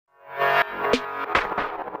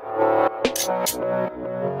And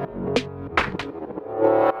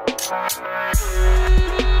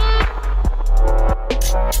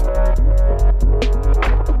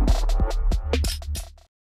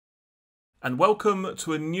welcome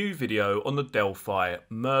to a new video on the Delphi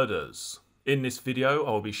murders. In this video, I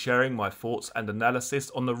will be sharing my thoughts and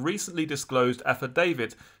analysis on the recently disclosed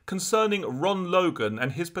affidavit concerning Ron Logan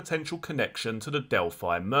and his potential connection to the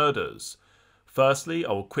Delphi murders. Firstly,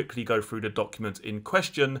 I will quickly go through the document in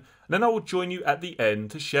question, and then I will join you at the end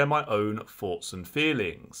to share my own thoughts and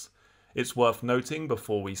feelings. It's worth noting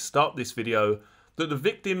before we start this video that the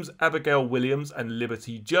victims Abigail Williams and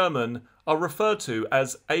Liberty German are referred to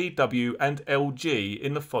as AW and LG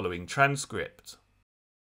in the following transcript.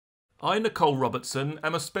 I, Nicole Robertson,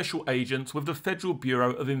 am a special agent with the Federal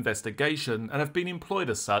Bureau of Investigation and have been employed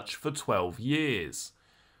as such for 12 years.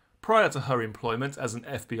 Prior to her employment as an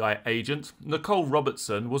FBI agent, Nicole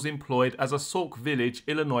Robertson was employed as a Sauk Village,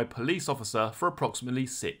 Illinois police officer for approximately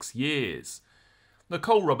 6 years.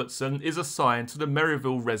 Nicole Robertson is assigned to the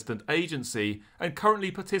Maryville Resident Agency and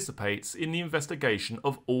currently participates in the investigation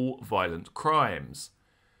of all violent crimes.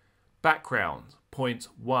 Background. Point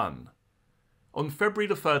 1. On February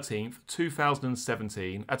the 13th,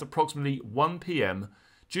 2017, at approximately 1 p.m,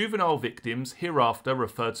 juvenile victims, hereafter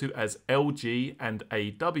referred to as LG and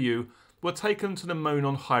AW, were taken to the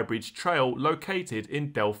Monon High Bridge Trail located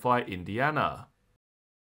in Delphi, Indiana.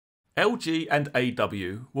 LG and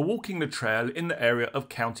AW were walking the trail in the area of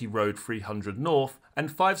County Road 300 North and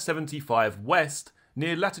 575 West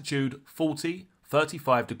near latitude 40,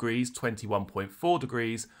 35 degrees, 21.4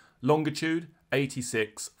 degrees, longitude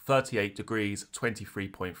 86, 38 degrees,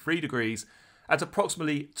 23.3 degrees at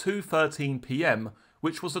approximately 2:13 p.m,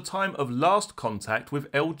 which was the time of last contact with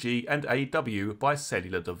LG and AW by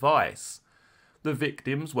cellular device. The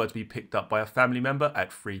victims were to be picked up by a family member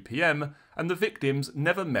at 3 p.m, and the victims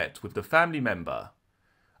never met with the family member.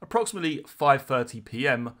 Approximately 5:30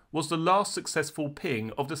 p.m. was the last successful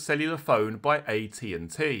ping of the cellular phone by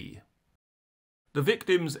AT&T. The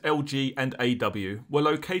victims LG and AW were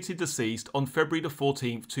located deceased on February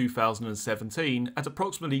 14, 2017 at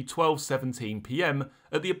approximately 12:17 p.m.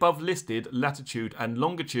 at the above listed latitude and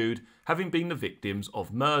longitude, having been the victims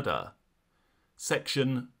of murder.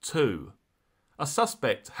 Section 2. A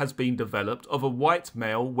suspect has been developed of a white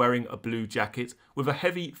male wearing a blue jacket with a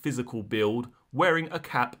heavy physical build, wearing a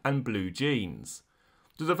cap and blue jeans.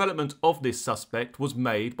 The development of this suspect was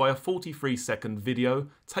made by a 43-second video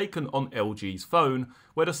taken on LG's phone,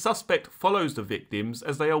 where the suspect follows the victims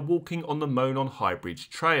as they are walking on the Monon High Bridge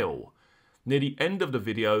Trail. Near the end of the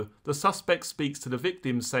video, the suspect speaks to the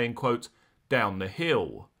victims saying, quote, "down the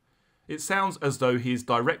hill." It sounds as though he is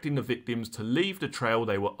directing the victims to leave the trail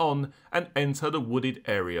they were on and enter the wooded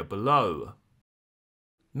area below.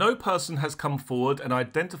 No person has come forward and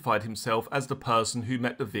identified himself as the person who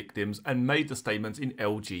met the victims and made the statement in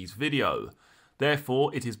LG's video.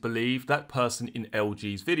 Therefore, it is believed that person in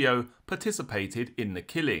LG's video participated in the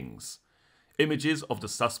killings. Images of the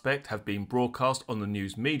suspect have been broadcast on the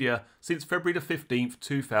news media since February 15,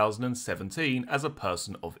 2017 as a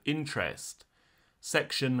person of interest.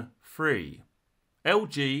 Section 3.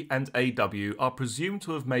 LG and AW are presumed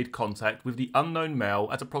to have made contact with the unknown male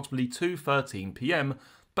at approximately 2:13 p.m.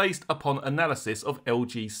 based upon analysis of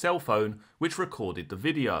LG's cell phone which recorded the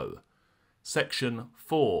video. Section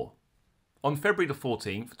 4. On February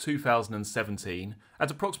 14, 2017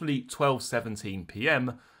 at approximately 12:17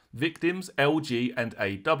 p.m, victims LG and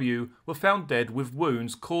AW were found dead with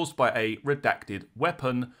wounds caused by a redacted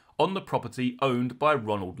weapon on the property owned by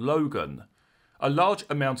Ronald Logan. A large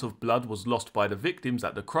amount of blood was lost by the victims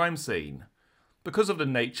at the crime scene. Because of the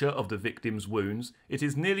nature of the victim's wounds, it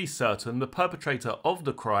is nearly certain the perpetrator of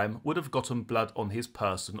the crime would have gotten blood on his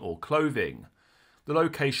person or clothing. The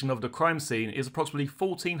location of the crime scene is approximately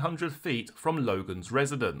 1,400 feet from Logan's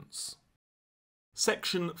residence.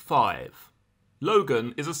 Section 5.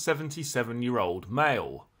 Logan is a 77-year-old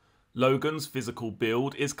male. Logan's physical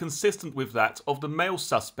build is consistent with that of the male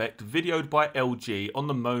suspect videoed by LG on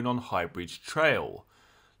the Monon High Bridge Trail.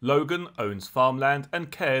 Logan owns farmland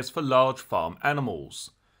and cares for large farm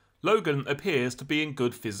animals. Logan appears to be in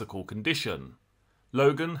good physical condition.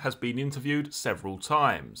 Logan has been interviewed several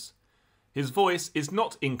times. His voice is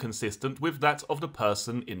not inconsistent with that of the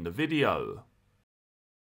person in the video.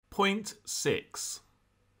 Point 6.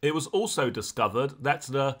 It was also discovered that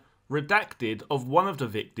the redacted of one of the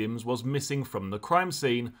victims was missing from the crime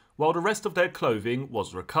scene, while the rest of their clothing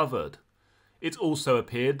was recovered. It also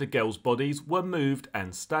appeared the girls' bodies were moved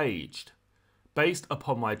and staged. Based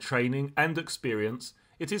upon my training and experience,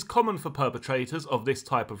 it is common for perpetrators of this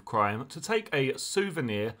type of crime to take a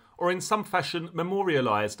souvenir or in some fashion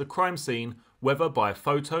memorialise the crime scene, whether by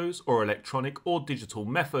photos or electronic or digital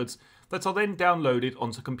methods, that are then downloaded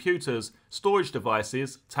onto computers, storage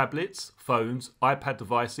devices, tablets, phones, iPad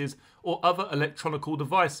devices, or other electronical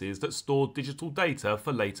devices that store digital data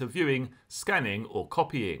for later viewing, scanning or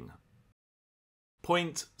copying.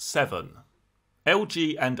 Point 7.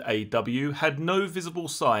 LG and AW had no visible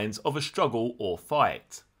signs of a struggle or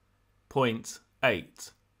fight. Point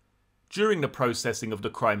 8. During the processing of the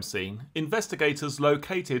crime scene, investigators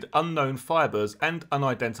located unknown fibres and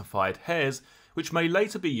unidentified hairs which may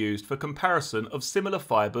later be used for comparison of similar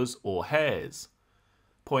fibres or hairs.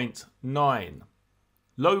 Point 9.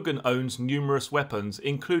 Logan owns numerous weapons,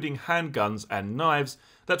 including handguns and knives,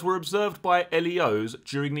 that were observed by LEOs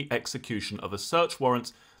during the execution of a search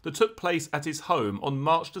warrant that took place at his home on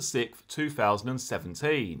March 6,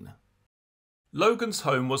 2017. Logan's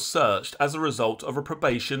home was searched as a result of a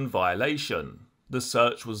probation violation. The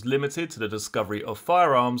search was limited to the discovery of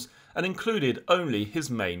firearms and included only his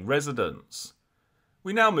main residence.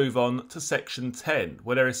 We now move on to section 10,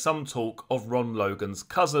 where there is some talk of Ron Logan's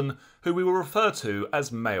cousin, who we will refer to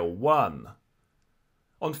as Male 1.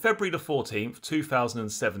 On February 14,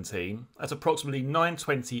 2017, at approximately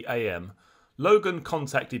 9:20 AM, Logan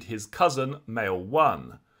contacted his cousin, Male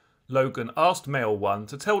 1. Logan asked Male 1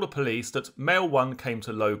 to tell the police that Male 1 came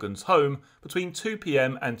to Logan's home between 2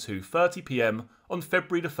 PM and 2:30 PM on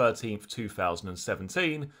February 13,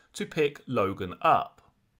 2017 to pick Logan up.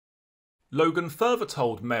 Logan further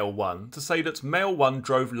told Male 1 to say that Male 1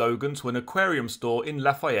 drove Logan to an aquarium store in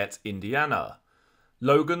Lafayette, Indiana.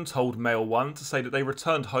 Logan told Male 1 to say that they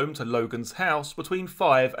returned home to Logan's house between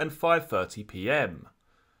 5 and 5:30 PM.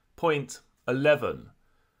 Point 11.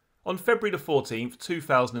 On February 14,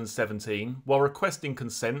 2017, while requesting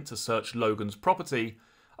consent to search Logan's property,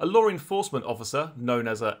 a law enforcement officer, known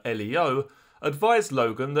as a LEO, advised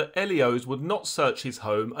Logan that LEOs would not search his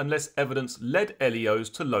home unless evidence led LEOs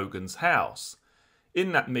to Logan's house.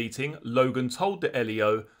 In that meeting, Logan told the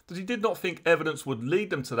LEO that he did not think evidence would lead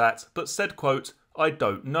them to that, but said, quote, "I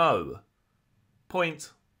don't know."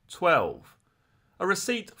 Point 12. A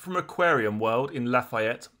receipt from Aquarium World in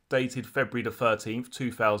Lafayette, dated February 13,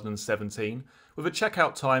 2017, with a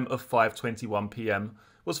checkout time of 5:21 PM,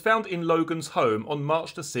 was found in Logan's home on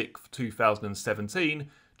March 6,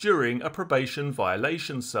 2017, during a probation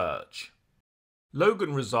violation search.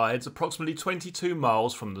 Logan resides approximately 22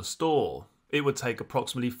 miles from the store. It would take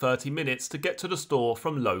approximately 30 minutes to get to the store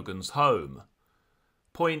from Logan's home.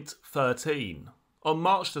 Point 13. On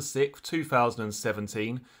March 6,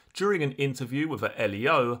 2017, during an interview with a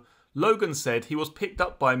LEO, Logan said he was picked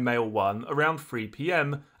up by Male 1 around 3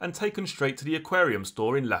 PM and taken straight to the aquarium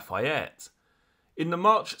store in Lafayette. In the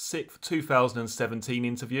March 6, 2017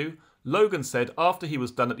 interview, Logan said after he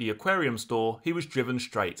was done at the aquarium store, he was driven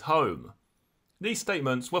straight home. These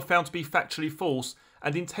statements were found to be factually false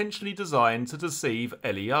and intentionally designed to deceive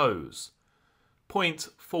LEOs. Point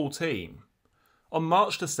 14. On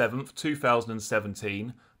March 7,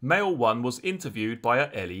 2017, Male 1 was interviewed by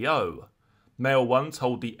a LEO. Male 1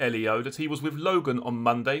 told the LEO that he was with Logan on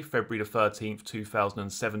Monday, February 13,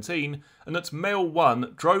 2017, and that Male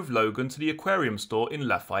 1 drove Logan to the aquarium store in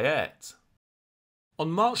Lafayette.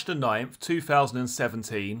 On March 9,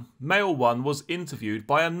 2017, Male 1 was interviewed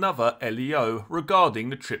by another LEO regarding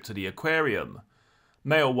the trip to the aquarium.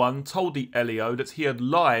 Male 1 told the LEO that he had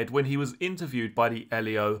lied when he was interviewed by the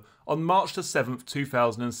LEO on March 7,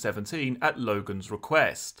 2017 at Logan's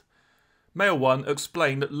request. Male 1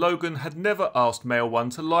 explained that Logan had never asked Male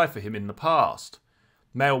 1 to lie for him in the past.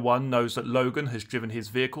 Male 1 knows that Logan has driven his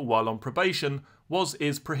vehicle while on probation,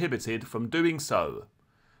 is prohibited from doing so.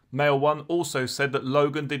 Male 1 also said that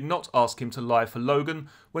Logan did not ask him to lie for Logan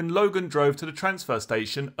when Logan drove to the transfer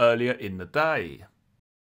station earlier in the day.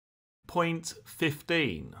 Point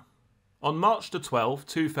 15. On March 12,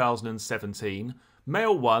 2017,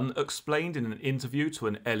 Male 1 explained in an interview to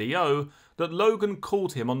an LEO that Logan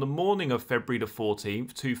called him on the morning of February 14,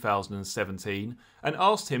 2017 and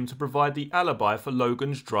asked him to provide the alibi for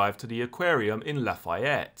Logan's drive to the aquarium in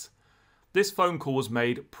Lafayette. This phone call was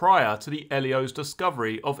made prior to the LEO's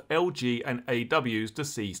discovery of LG and AW's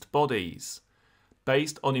deceased bodies.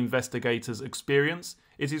 Based on investigators' experience,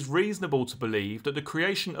 it is reasonable to believe that the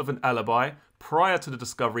creation of an alibi prior to the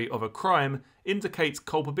discovery of a crime indicates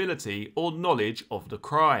culpability or knowledge of the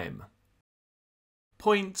crime.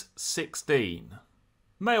 Point 16.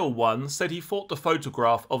 Male 1 said he thought the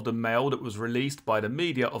photograph of the male that was released by the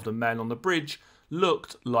media of the man on the bridge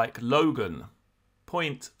looked like Logan.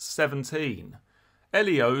 Point 17.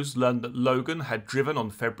 Elios learned that Logan had driven on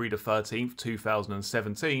February the 13th,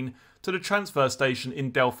 2017 to the transfer station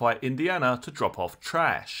in Delphi, Indiana to drop off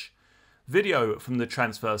trash. Video from the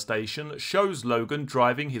transfer station shows Logan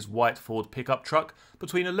driving his white Ford pickup truck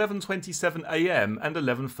between 11:27 AM and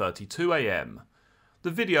 11:32 AM.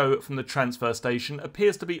 The video from the transfer station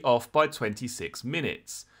appears to be off by 26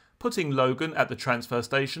 minutes, putting Logan at the transfer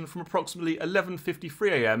station from approximately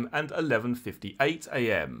 11:53 AM and 11:58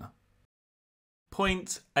 AM.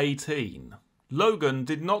 Point 18. Logan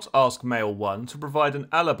did not ask Male 1 to provide an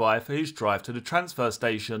alibi for his drive to the transfer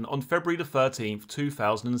station on February 13,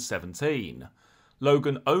 2017.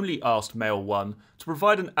 Logan only asked Male 1 to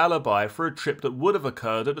provide an alibi for a trip that would have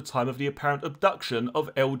occurred at the time of the apparent abduction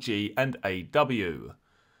of LG and AW.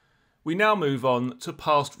 We now move on to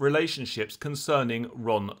past relationships concerning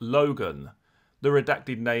Ron Logan. The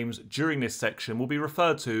redacted names during this section will be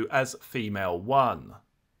referred to as Female 1.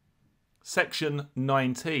 Section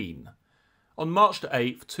 19. On March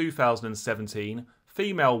 8, 2017,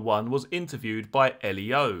 Female 1 was interviewed by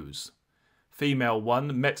Elios. Female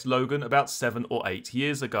 1 met Logan about 7 or 8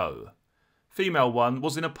 years ago. Female 1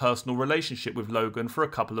 was in a personal relationship with Logan for a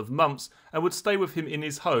couple of months and would stay with him in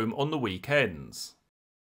his home on the weekends.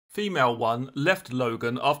 Female 1 left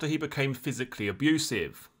Logan after he became physically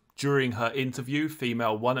abusive. During her interview,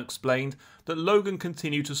 Female 1 explained that Logan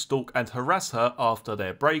continued to stalk and harass her after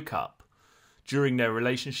their breakup. During their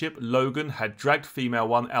relationship, Logan had dragged Female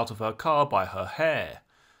 1 out of her car by her hair.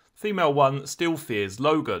 Female 1 still fears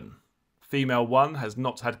Logan. Female 1 has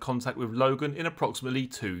not had contact with Logan in approximately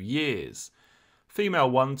 2 years. Female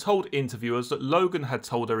 1 told interviewers that Logan had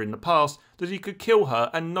told her in the past that he could kill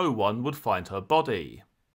her and no one would find her body.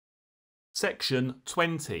 Section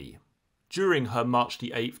 20. During her March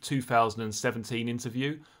 8, 2017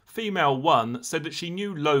 interview, Female 1 said that she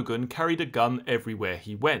knew Logan carried a gun everywhere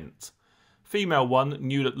he went. Female 1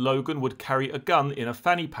 knew that Logan would carry a gun in a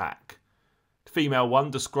fanny pack. Female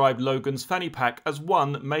 1 described Logan's fanny pack as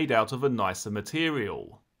one made out of a nicer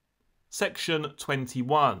material. Section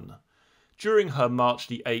 21. During her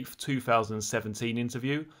March 8, 2017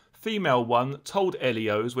 interview, Female 1 told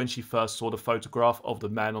Elios when she first saw the photograph of the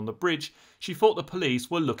man on the bridge, she thought the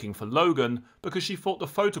police were looking for Logan because she thought the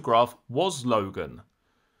photograph was Logan.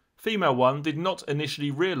 Female 1 did not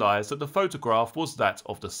initially realise that the photograph was that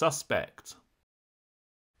of the suspect.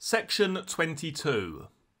 Section 22.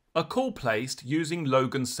 A call placed using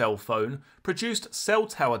Logan's cell phone produced cell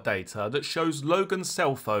tower data that shows Logan's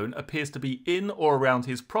cell phone appears to be in or around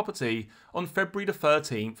his property on February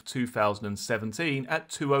 13, 2017 at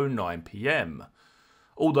 2:09 PM.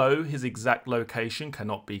 Although his exact location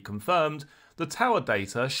cannot be confirmed, the tower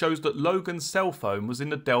data shows that Logan's cell phone was in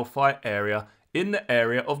the Delphi area in the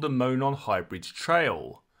area of the Monon High Bridge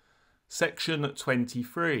Trail. Section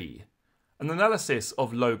 23. An analysis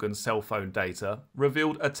of Logan's cell phone data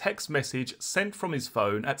revealed a text message sent from his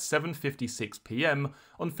phone at 7:56 PM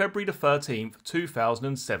on February 13,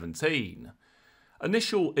 2017.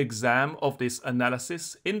 Initial exam of this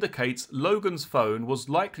analysis indicates Logan's phone was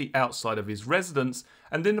likely outside of his residence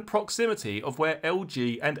and in the proximity of where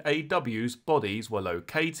LG and AW's bodies were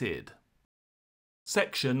located.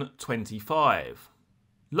 Section 25.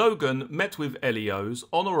 Logan met with Elios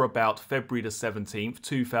on or about February 17,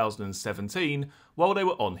 2017 while they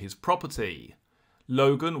were on his property.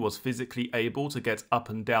 Logan was physically able to get up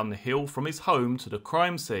and down the hill from his home to the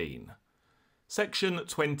crime scene. Section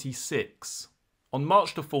 26. On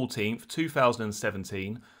March 14,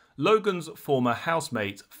 2017, Logan's former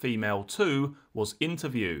housemate, Female 2, was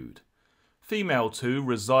interviewed. Female 2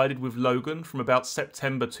 resided with Logan from about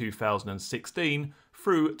September 2016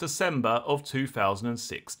 through December of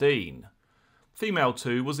 2016. Female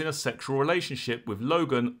 2 was in a sexual relationship with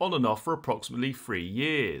Logan on and off for approximately 3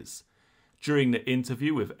 years. During the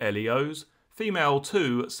interview with Elios, Female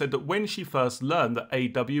 2 said that when she first learned that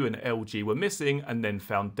AW and LG were missing and then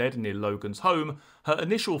found dead near Logan's home, her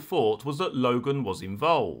initial thought was that Logan was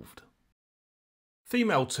involved.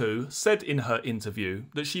 Female 2 said in her interview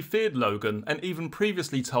that she feared Logan and even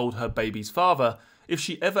previously told her baby's father if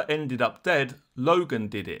she ever ended up dead, Logan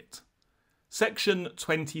did it. Section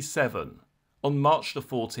 27. On March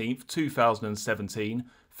 14, 2017,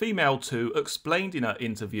 Female 2 explained in her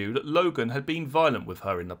interview that Logan had been violent with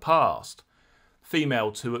her in the past.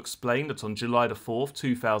 Female 2 explained that on July 4,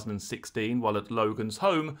 2016, while at Logan's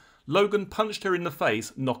home, Logan punched her in the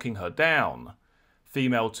face, knocking her down.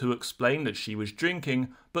 Female 2 explained that she was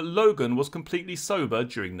drinking, but Logan was completely sober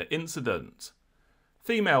during the incident.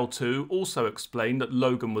 Female 2 also explained that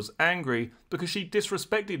Logan was angry because she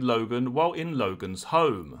disrespected Logan while in Logan's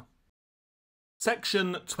home.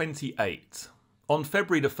 Section 28. On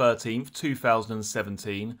February the 13th,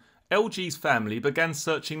 2017, LG's family began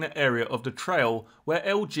searching the area of the trail where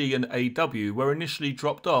LG and AW were initially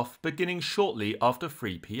dropped off, beginning shortly after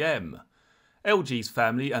 3 p.m. LG's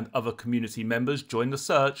family and other community members joined the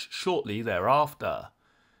search shortly thereafter.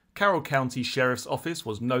 Carroll County Sheriff's Office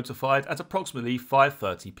was notified at approximately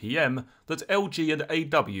 5:30 p.m. that LG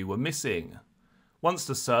and AW were missing. Once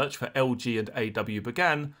the search for LG and AW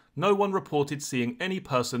began, no one reported seeing any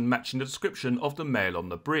person matching the description of the male on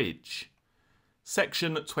the bridge.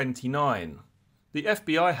 Section 29. The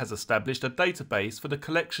FBI has established a database for the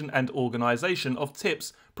collection and organisation of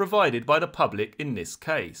tips provided by the public in this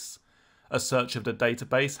case. A search of the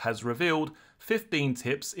database has revealed 15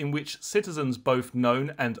 tips in which citizens both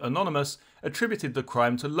known and anonymous attributed the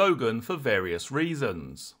crime to Logan for various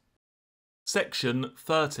reasons. Section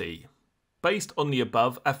 30. Based on the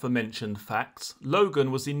above aforementioned facts,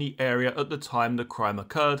 Logan was in the area at the time the crime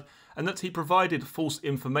occurred and that he provided false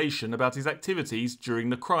information about his activities during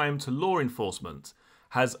the crime to law enforcement,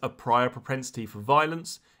 has a prior propensity for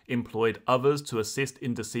violence, employed others to assist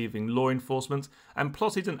in deceiving law enforcement, and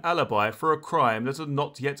plotted an alibi for a crime that had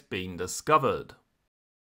not yet been discovered.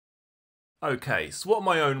 Okay, so what are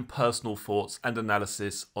my own personal thoughts and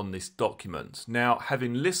analysis on this document? Now,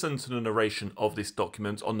 having listened to the narration of this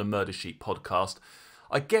document on the Murder Sheet podcast,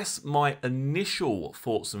 I guess my initial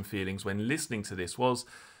thoughts and feelings when listening to this was,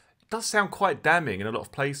 it does sound quite damning in a lot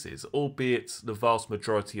of places, albeit the vast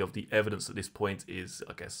majority of the evidence at this point is,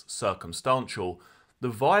 I guess, circumstantial. The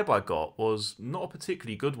vibe I got was not a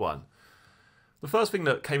particularly good one. The first thing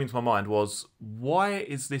that came into my mind was, why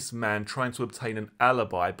is this man trying to obtain an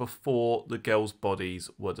alibi before the girls' bodies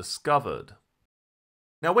were discovered?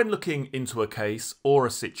 Now, when looking into a case or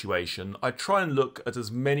a situation, I try and look at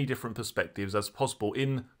as many different perspectives as possible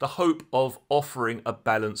in the hope of offering a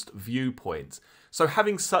balanced viewpoint. So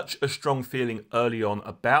having such a strong feeling early on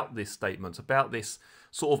about this statement, about this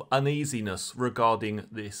sort of uneasiness regarding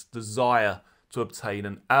this desire to obtain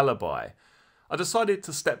an alibi, I decided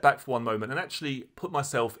to step back for one moment and actually put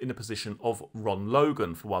myself in the position of Ron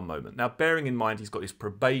Logan for one moment. Now, bearing in mind he's got this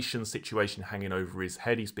probation situation hanging over his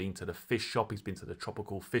head, he's been to the fish shop, he's been to the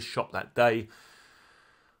tropical fish shop that day.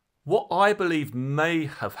 What I believe may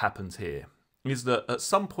have happened here is that at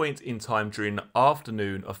some point in time during the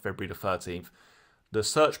afternoon of February the 13th, the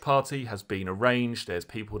search party has been arranged, there's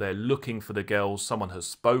people there looking for the girls, someone has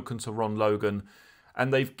spoken to Ron Logan,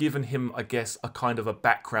 and they've given him, I guess, a kind of a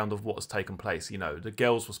background of what has taken place. You know, the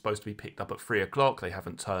girls were supposed to be picked up at 3 o'clock. They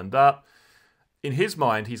haven't turned up. In his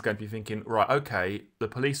mind, he's going to be thinking, right, okay, the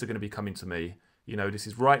police are going to be coming to me. You know, this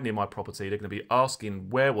is right near my property. They're going to be asking,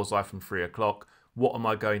 where was I from 3 o'clock? What am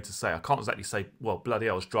I going to say? I can't exactly say, well, bloody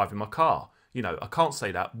hell, I was driving my car. You know, I can't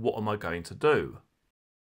say that. What am I going to do?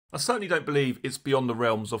 I certainly don't believe it's beyond the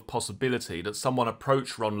realms of possibility that someone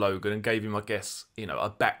approached Ron Logan and gave him, I guess, you know, a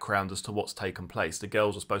background as to what's taken place. The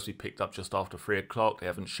girls are supposed to be picked up just after 3 o'clock. They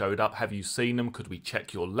haven't showed up. Have you seen them? Could we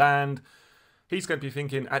check your land? He's going to be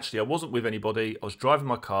thinking, actually, I wasn't with anybody. I was driving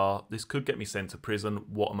my car. This could get me sent to prison.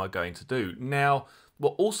 What am I going to do? Now,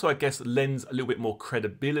 what also, I guess, lends a little bit more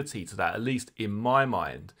credibility to that, at least in my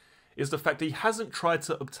mind, is the fact that he hasn't tried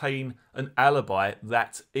to obtain an alibi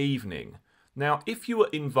that evening. Now, if you were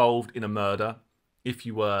involved in a murder, if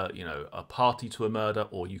you were, you know, a party to a murder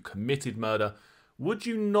or you committed murder, would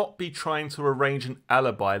you not be trying to arrange an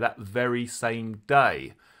alibi that very same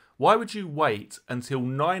day? Why would you wait until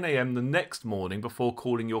 9 a.m. the next morning before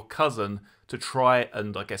calling your cousin to try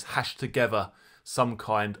and, I guess, hash together some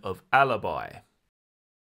kind of alibi?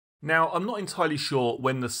 Now, I'm not entirely sure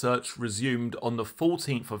when the search resumed on the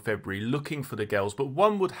 14th of February looking for the girls, but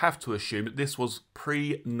one would have to assume that this was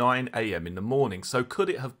pre-9 a.m. in the morning. So could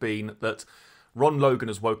it have been that Ron Logan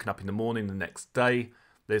has woken up in the morning the next day,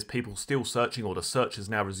 there's people still searching, or the search has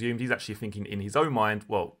now resumed, he's actually thinking in his own mind,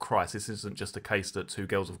 well, Christ, this isn't just a case that 2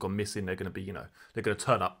 girls have gone missing, they're going to be, you know, they're going to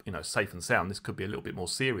turn up, you know, safe and sound, this could be a little bit more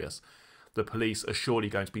serious. The police are surely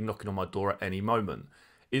going to be knocking on my door at any moment.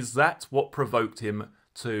 Is that what provoked him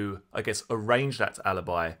to, I guess, arrange that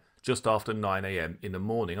alibi just after 9 a.m. in the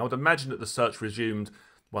morning? I would imagine that the search resumed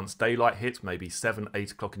once daylight hit, maybe 7,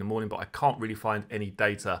 8 o'clock in the morning, but I can't really find any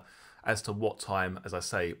data as to what time, as I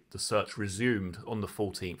say, the search resumed on the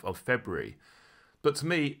 14th of February. But to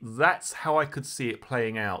me, that's how I could see it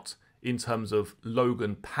playing out in terms of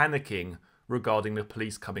Logan panicking regarding the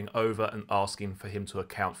police coming over and asking for him to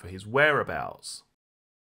account for his whereabouts.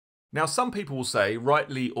 Now, some people will say,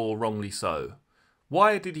 rightly or wrongly so,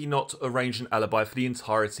 why did he not arrange an alibi for the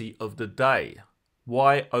entirety of the day?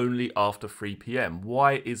 Why only after 3 p.m?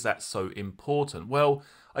 Why is that so important? Well,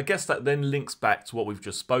 I guess that then links back to what we've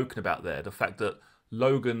just spoken about there, the fact that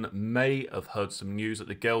Logan may have heard some news that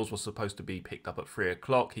the girls were supposed to be picked up at 3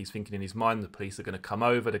 o'clock. He's thinking in his mind, the police are going to come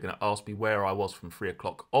over. They're going to ask me where I was from 3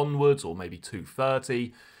 o'clock onwards, or maybe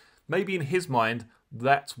 2:30. Maybe in his mind,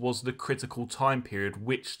 that was the critical time period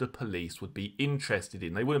which the police would be interested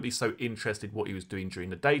in. They wouldn't be so interested what he was doing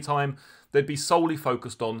during the daytime. They'd be solely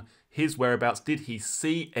focused on his whereabouts. Did he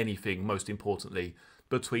see anything, most importantly,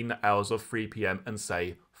 between the hours of 3 p.m. and,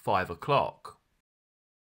 say, 5 o'clock?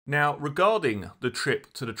 Now, regarding the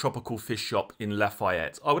trip to the tropical fish shop in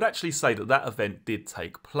Lafayette, I would actually say that that event did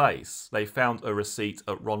take place. They found a receipt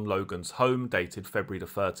at Ron Logan's home dated February the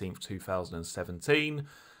 13th, 2017,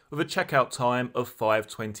 with a checkout time of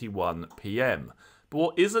 5:21 p.m. But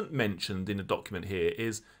what isn't mentioned in the document here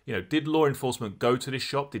is, did law enforcement go to this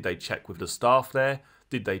shop? Did they check with the staff there?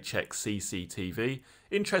 Did they check CCTV?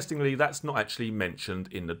 Interestingly, that's not actually mentioned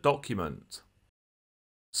in the document.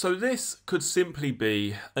 So this could simply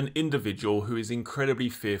be an individual who is incredibly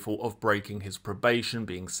fearful of breaking his probation,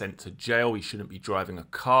 being sent to jail. He shouldn't be driving a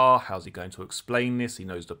car. How's he going to explain this? He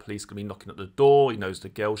knows the police are going to be knocking at the door. He knows the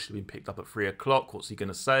girl should have been picked up at 3 o'clock. What's he going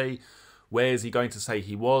to say? Where is he going to say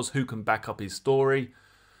he was? Who can back up his story?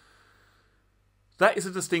 That is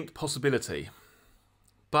a distinct possibility.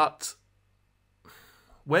 But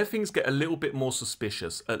where things get a little bit more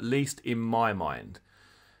suspicious, at least in my mind,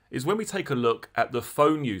 is when we take a look at the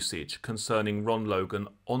phone usage concerning Ron Logan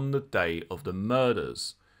on the day of the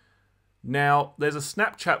murders. Now, there's a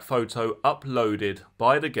Snapchat photo uploaded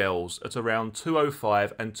by the girls at around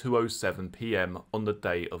 2:05 and 2:07 p.m. on the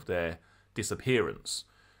day of their disappearance.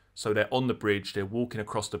 So they're on the bridge, they're walking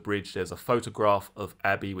across the bridge, there's a photograph of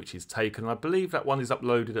Abby which is taken. I believe that one is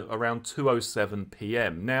uploaded at around 2:07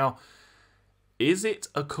 p.m. Now, is it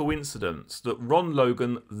a coincidence that Ron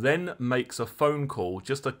Logan then makes a phone call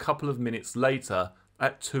just a couple of minutes later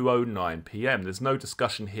at 2:09 p.m? There's no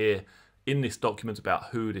discussion here in this document about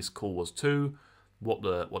who this call was to, what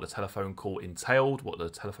the telephone call entailed, what the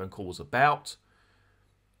telephone call was about.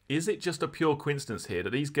 Is it just a pure coincidence here that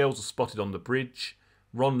these girls are spotted on the bridge?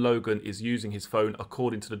 Ron Logan is using his phone,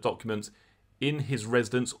 according to the document, in his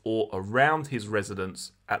residence or around his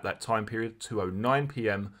residence at that time period, 2:09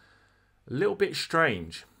 p.m. A little bit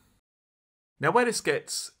strange. Now, where this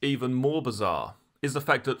gets even more bizarre is the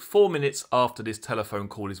fact that 4 minutes after this telephone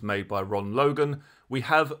call is made by Ron Logan, we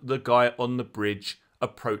have the guy on the bridge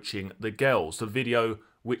approaching the girls, the video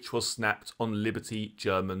which was snapped on Liberty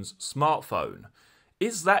German's smartphone.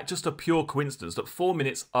 Is that just a pure coincidence that 4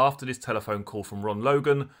 minutes after this telephone call from Ron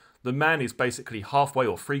Logan, the man is basically halfway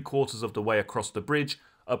or 3/4 of the way across the bridge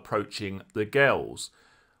approaching the girls?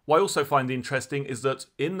 What I also find interesting is that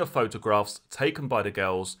in the photographs taken by the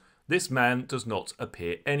girls, this man does not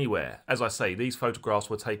appear anywhere. As I say, these photographs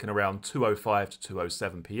were taken around 2:05 to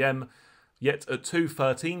 2:07 p.m. Yet at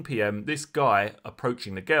 2:13 p.m, this guy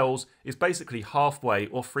approaching the girls is basically halfway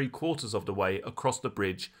or 3/4 of the way across the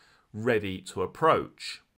bridge, ready to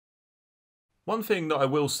approach. One thing that I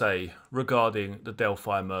will say regarding the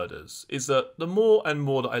Delphi murders is that the more and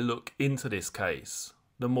more that I look into this case,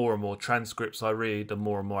 the more and more transcripts I read, the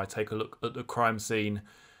more and more I take a look at the crime scene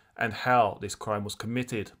and how this crime was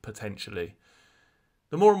committed, potentially,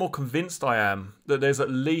 the more and more convinced I am that there's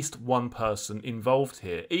at least one person involved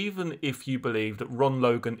here. Even if you believe that Ron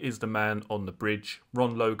Logan is the man on the bridge,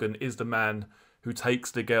 Ron Logan is the man who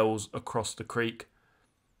takes the girls across the creek,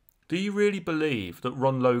 do you really believe that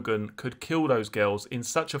Ron Logan could kill those girls in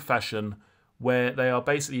such a fashion where they are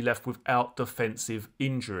basically left without defensive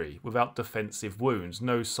injury, without defensive wounds,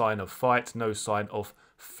 no sign of fight, no sign of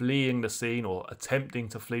fleeing the scene or attempting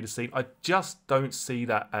to flee the scene? I just don't see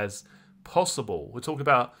that as possible. We're talking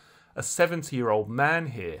about a 70-year-old man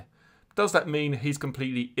here. Does that mean he's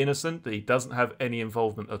completely innocent, that he doesn't have any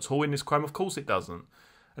involvement at all in this crime? Of course it doesn't.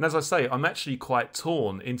 And as I say, I'm actually quite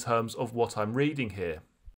torn in terms of what I'm reading here.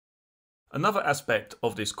 Another aspect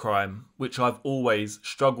of this crime, which I've always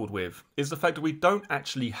struggled with, is the fact that we don't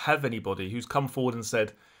actually have anybody who's come forward and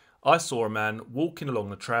said, I saw a man walking along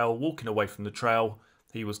the trail, walking away from the trail,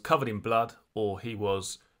 he was covered in blood, or he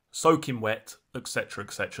was soaking wet, etc,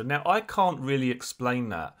 etc. Now, I can't really explain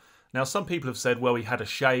that. Now, some people have said, well, he had a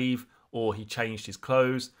shave, or he changed his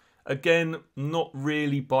clothes. Again, not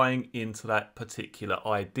really buying into that particular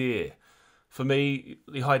idea. For me,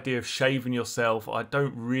 the idea of shaving yourself, I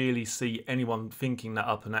don't really see anyone thinking that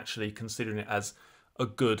up and actually considering it as a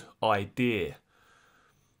good idea.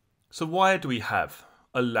 So why do we have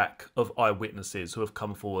a lack of eyewitnesses who have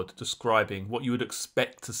come forward describing what you would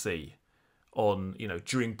expect to see on,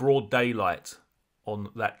 during broad daylight on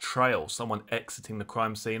that trail, someone exiting the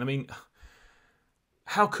crime scene? I mean,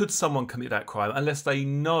 How could someone commit that crime unless they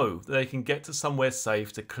know that they can get to somewhere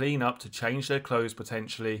safe to clean up, to change their clothes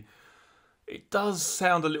potentially? It does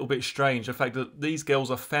sound a little bit strange, the fact that these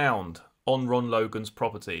girls are found on Ron Logan's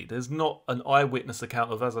property. There's not an eyewitness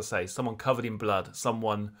account of, as I say, someone covered in blood,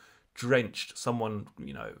 someone drenched, someone,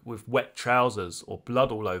 with wet trousers or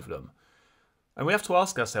blood all over them. And we have to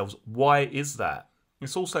ask ourselves, why is that?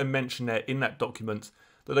 It's also mentioned there in that document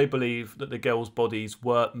that they believe that the girls' bodies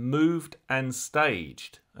were moved and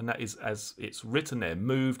staged. And that is, as it's written there,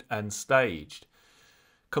 moved and staged.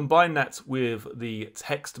 Combine that with the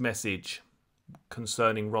text message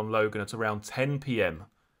concerning Ron Logan at around 10 p.m.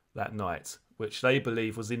 that night, which they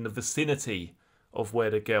believe was in the vicinity of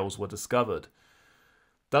where the girls were discovered.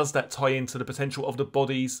 Does that tie into the potential of the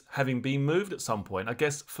bodies having been moved at some point? I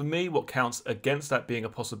guess for me, what counts against that being a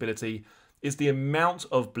possibility is the amount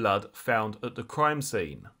of blood found at the crime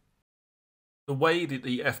scene. The way that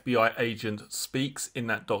the FBI agent speaks in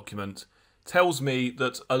that document tells me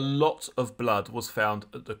that a lot of blood was found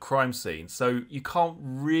at the crime scene. So you can't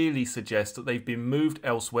really suggest that they've been moved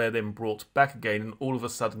elsewhere, then brought back again, and all of a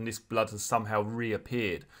sudden this blood has somehow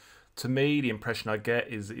reappeared. To me, the impression I get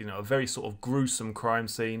is, a very sort of gruesome crime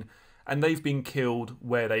scene, and they've been killed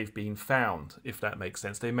where they've been found, if that makes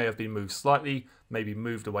sense. They may have been moved slightly, maybe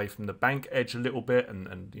moved away from the bank edge a little bit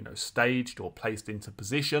and staged or placed into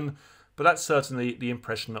position, but that's certainly the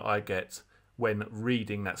impression that I get when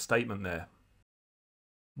reading that statement there.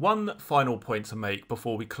 One final point to make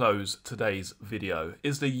before we close today's video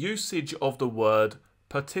is the usage of the word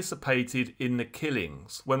participated in the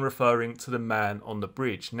killings when referring to the man on the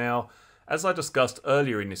bridge. Now, as I discussed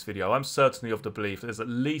earlier in this video, I'm certainly of the belief that there's at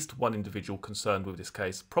least one individual concerned with this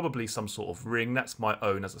case, probably some sort of ring. That's my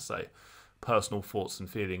own, as I say, personal thoughts and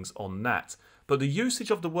feelings on that. But the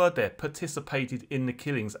usage of the word there, participated in the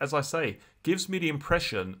killings, as I say, gives me the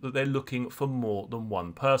impression that they're looking for more than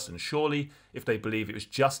one person. Surely, if they believe it was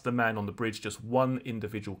just the man on the bridge, just one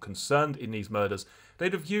individual concerned in these murders,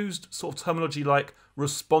 they'd have used sort of terminology like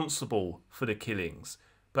responsible for the killings.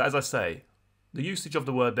 But as I say, the usage of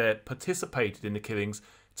the word there, participated in the killings,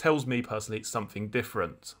 tells me personally something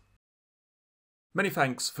different. Many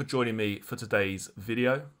thanks for joining me for today's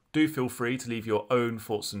video. Do feel free to leave your own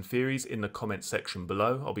thoughts and theories in the comments section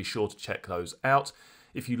below. I'll be sure to check those out.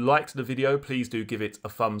 If you liked the video, please do give it a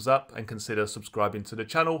thumbs up and consider subscribing to the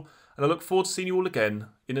channel. And I look forward to seeing you all again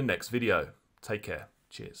in the next video. Take care.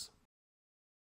 Cheers.